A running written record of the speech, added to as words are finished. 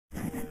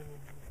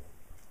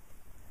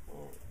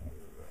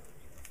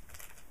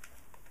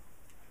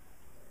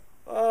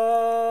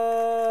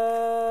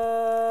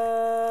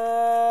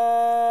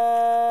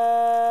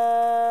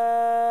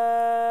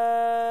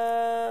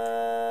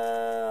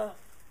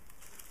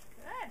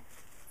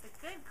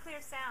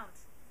sound.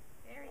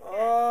 Very good.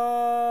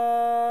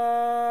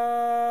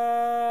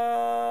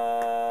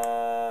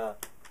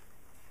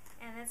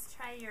 And let's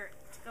try to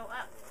go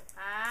up.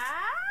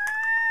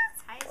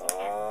 As high as you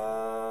can.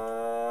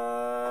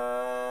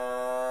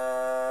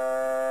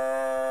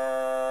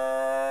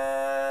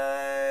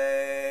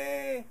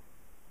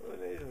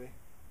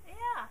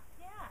 Yeah.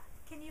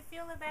 Can you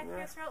feel the back of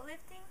your throat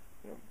lifting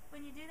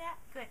when you do that?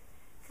 Good.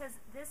 Because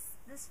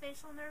this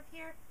facial nerve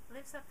here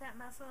lifts up that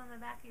muscle in the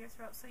back of your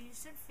throat, so you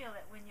should feel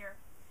it when you're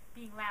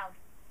being loud.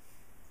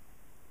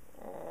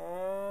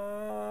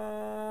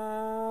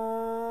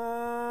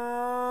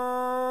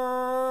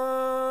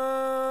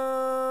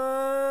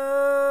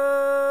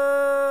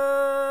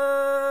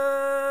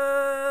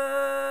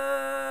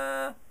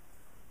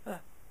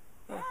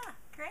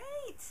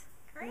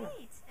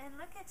 Great. And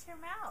look at your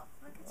mouth.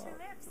 Look at your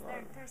lips.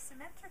 They're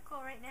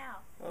symmetrical right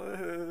now.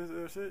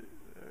 That's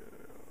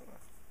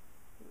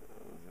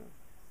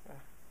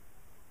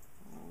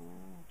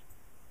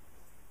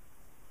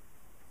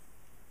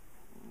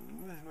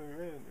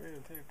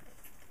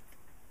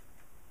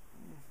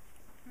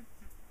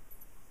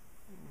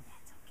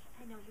okay.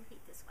 I know you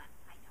hate this one.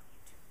 I know you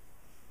do.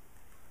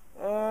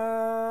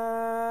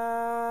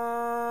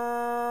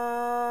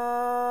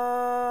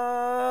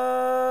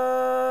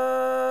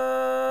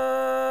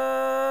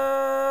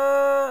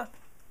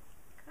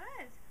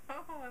 Good.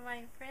 Oh, am I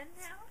a friend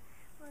now?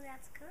 Well,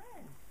 that's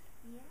good.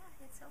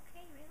 Yeah, it's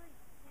okay, really.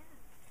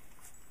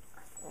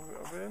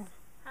 Yeah. Up in?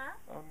 Huh?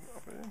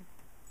 Up in?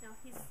 No, I'm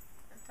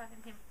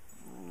talking to him.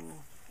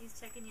 He's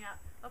checking you out.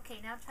 Okay,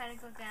 now try to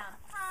go down.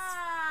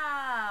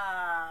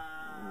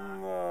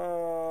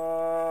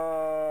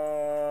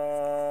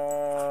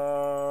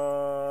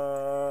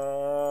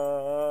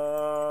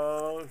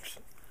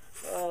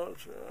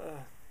 Ouch.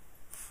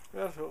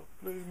 That's all.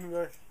 Leave me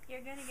back.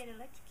 You're going to get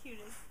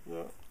electrocuted.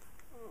 Yeah.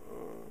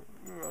 Oh,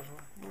 yeah.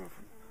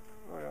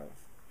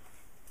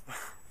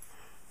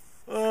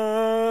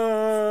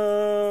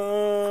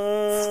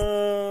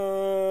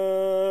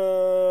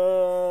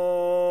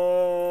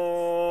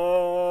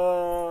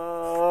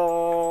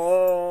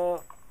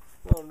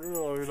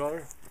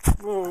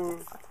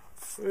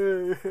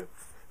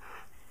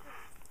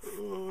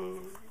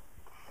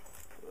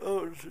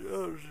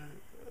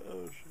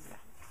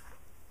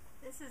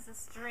 This is the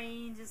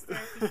strangest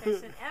therapy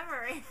session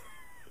ever.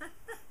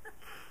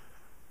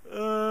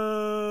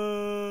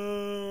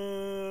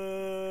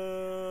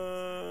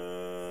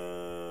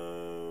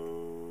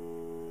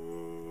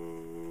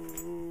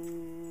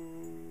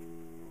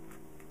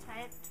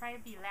 Try to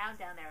be loud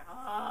down there.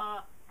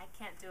 Oh, I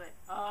can't do it.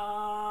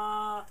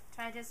 Oh,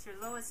 try just your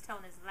lowest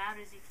tone as loud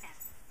as you can.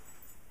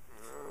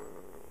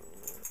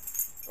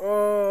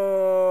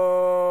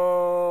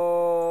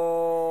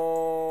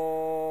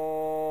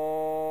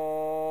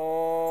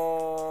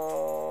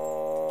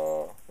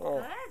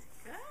 Good.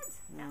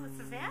 That was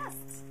the best.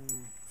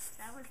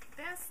 That was the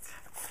best.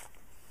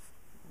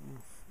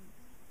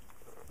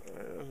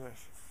 That was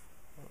nice.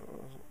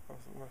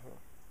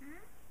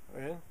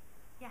 Again?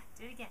 Yeah,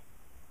 do it again.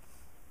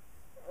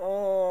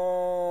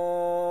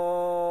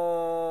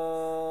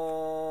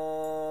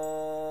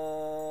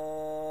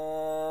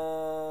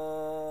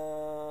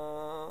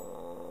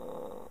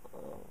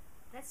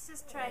 Let's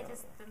just try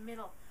just the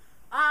middle.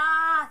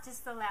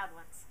 Just the loud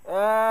ones.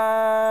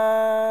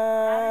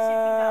 Loud as you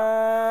can go.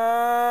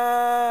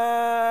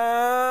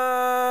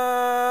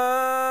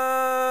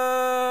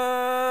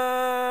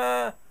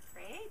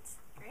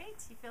 Great.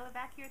 You feel the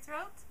back of your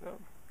throat? Yep.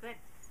 Good.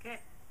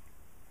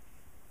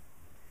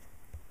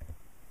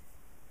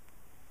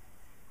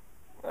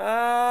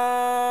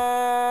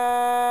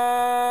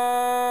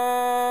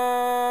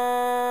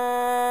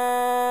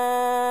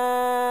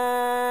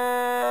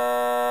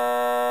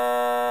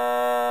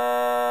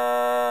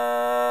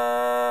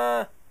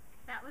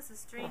 That was a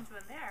strange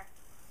one there.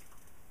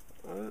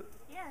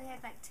 Yeah, they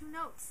had like 2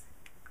 notes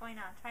going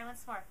on. Try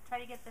once more.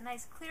 Try to get the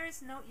nice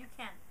clearest note you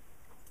can.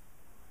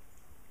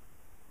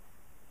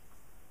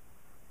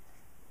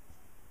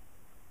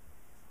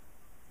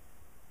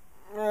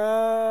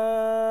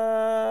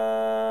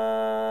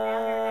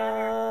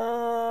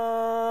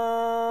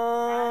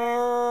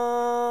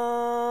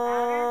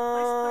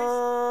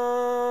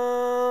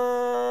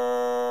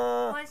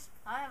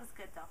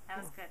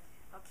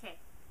 Okay,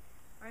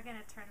 we're going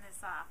to turn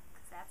this off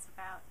because that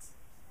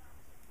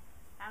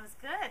was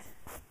good.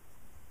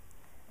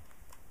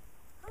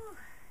 Whew.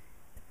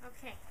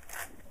 Okay,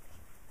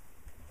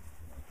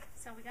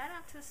 so we got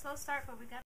off to a slow start, but we got